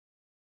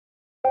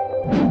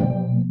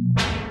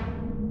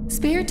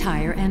Spare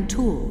tire and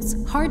tools,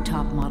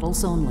 hardtop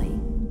models only.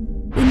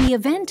 In the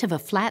event of a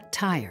flat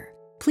tire,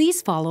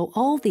 please follow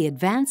all the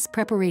advanced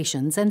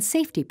preparations and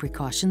safety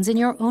precautions in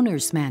your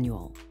owner's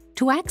manual.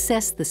 To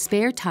access the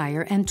spare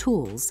tire and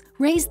tools,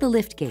 raise the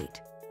liftgate.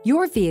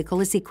 Your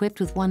vehicle is equipped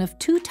with one of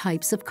two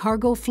types of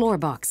cargo floor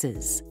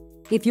boxes.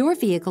 If your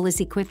vehicle is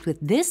equipped with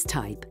this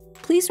type,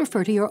 please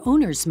refer to your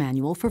owner's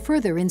manual for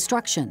further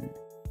instruction.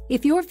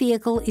 If your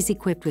vehicle is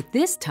equipped with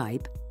this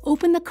type,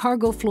 open the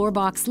cargo floor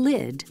box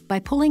lid by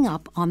pulling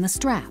up on the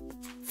strap.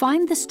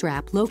 Find the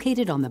strap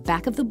located on the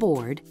back of the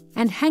board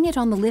and hang it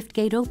on the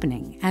liftgate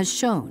opening as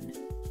shown.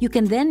 You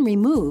can then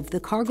remove the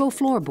cargo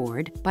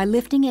floorboard by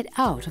lifting it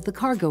out of the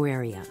cargo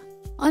area.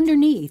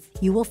 Underneath,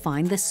 you will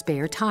find the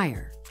spare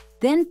tire.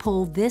 Then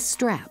pull this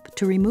strap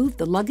to remove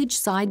the luggage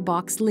side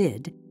box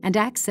lid and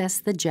access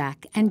the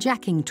jack and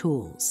jacking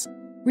tools.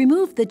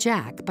 Remove the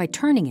jack by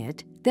turning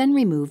it, then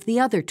remove the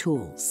other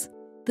tools.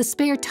 The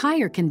spare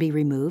tire can be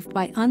removed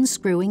by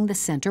unscrewing the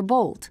center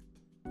bolt.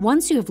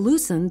 Once you have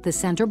loosened the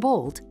center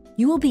bolt,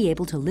 you will be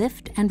able to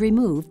lift and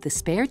remove the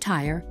spare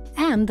tire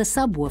and the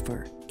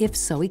subwoofer, if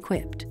so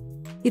equipped.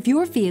 If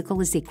your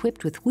vehicle is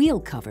equipped with wheel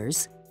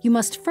covers, you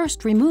must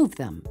first remove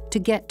them to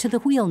get to the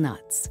wheel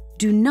nuts.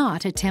 Do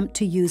not attempt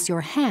to use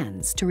your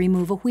hands to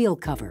remove a wheel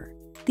cover.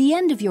 The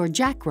end of your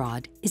jack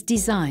rod is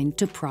designed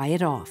to pry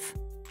it off.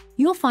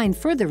 You'll find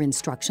further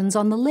instructions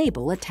on the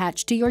label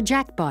attached to your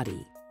jack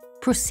body.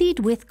 Proceed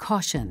with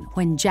caution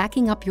when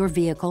jacking up your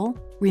vehicle,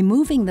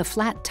 removing the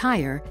flat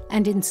tire,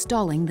 and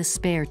installing the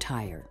spare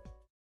tire.